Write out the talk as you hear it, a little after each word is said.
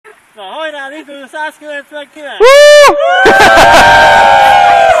190, hajrá, Lidl 199!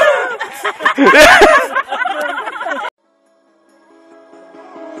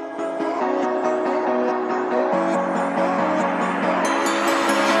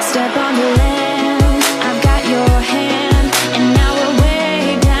 Step on the land, I've got your hand, and now we're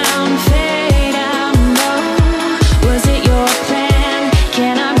way down, fade out low. Was it your plan?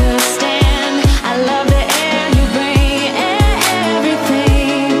 Can't understand. I love the air you bring,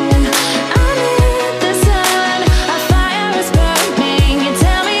 everything. Underneath the sun, a fire is burning. You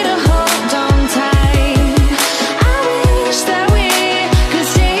tell me to hold on tight. I wish that we could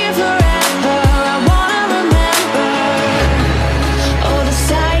stay here forever. I wanna remember. Oh, the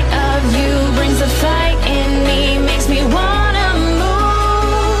sight of you brings the fight in me, makes me wanna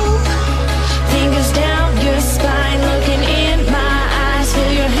move. Fingers down your spine, looking in my eyes,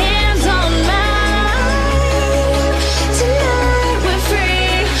 feel your hands on mine. Tonight we're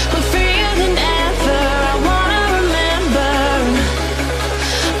free, we're freer than ever. I wanna remember.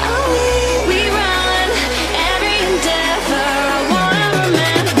 Oh, we run every endeavor. I wanna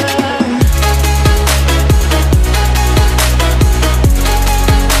remember.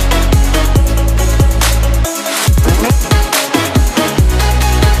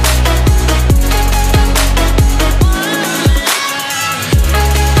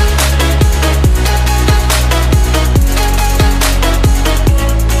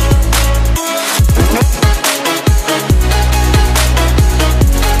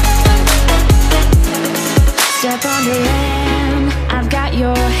 Step on the land, I've got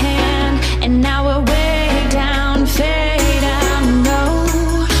your hand, and now we're way down, fade out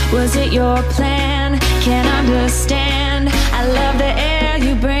low. Was it your plan? Can't understand. I love the air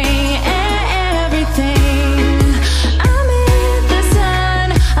you bring, everything. I'm in the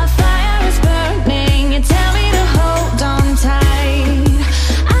sun, a fire is burning. You tell me to hold on tight.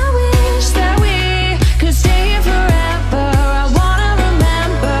 I wish that we could stay here forever. I wanna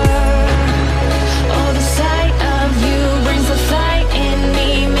remember. Oh, the sight of you brings the fight in me,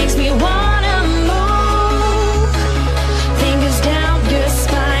 makes me wanna move. Fingers down your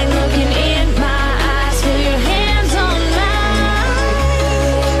spine, looking in my eyes, feel your hands on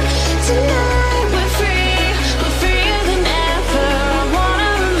mine. Tonight we're free, we're freer than ever. I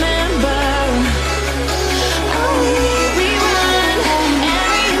wanna remember. Oh, we run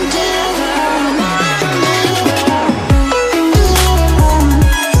every endeavor. I wanna remember.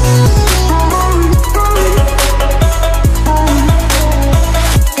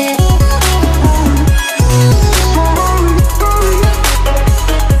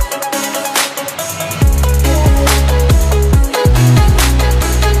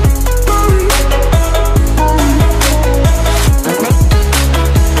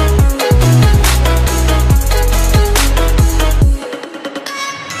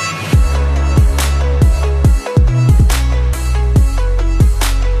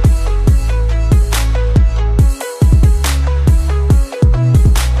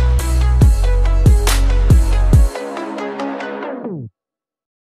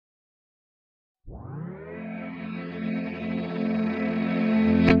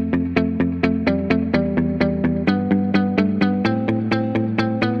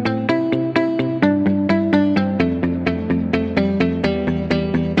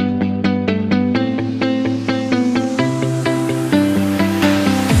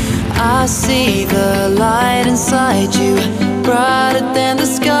 I see the light inside you, brighter than the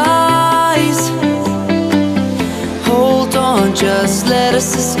skies. Hold on, just let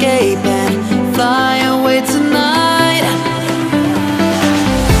us escape and fly away tonight.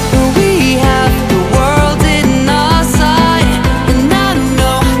 We have the world in our sight, and I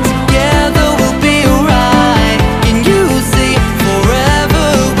know together we'll be alright. Can you see forever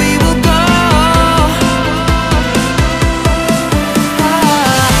we will go?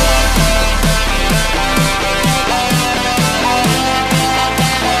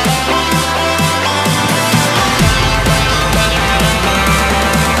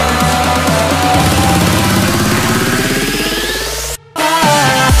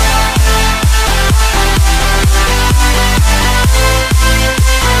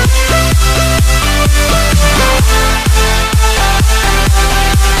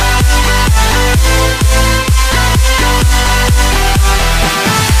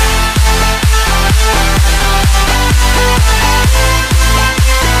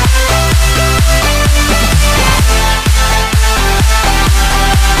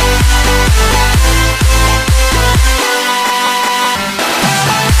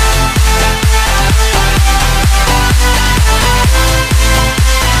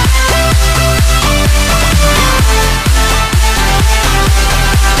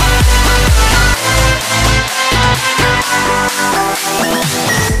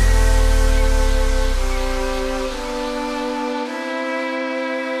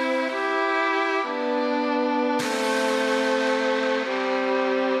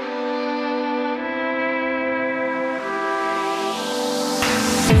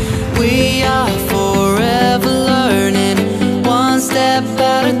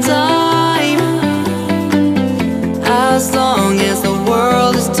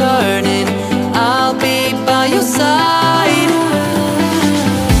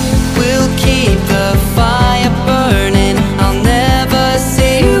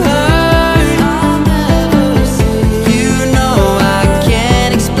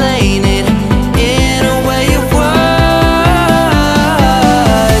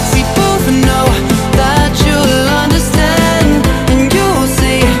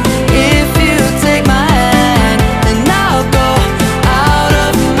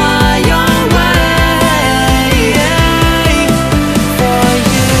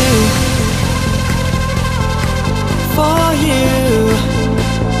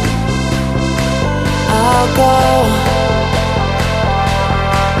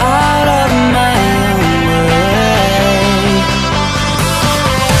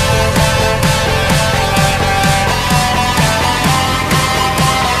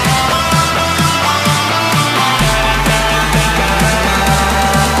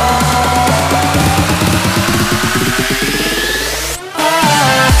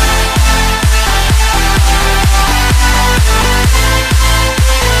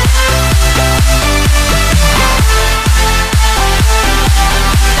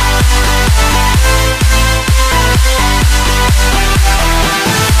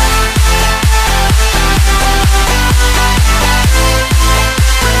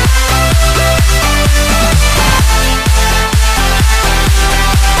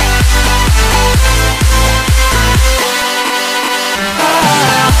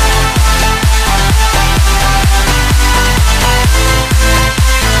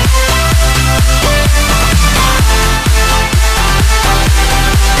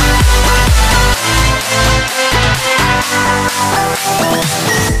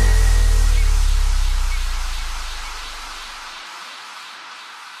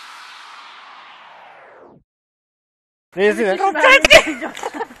 Nézzük meg!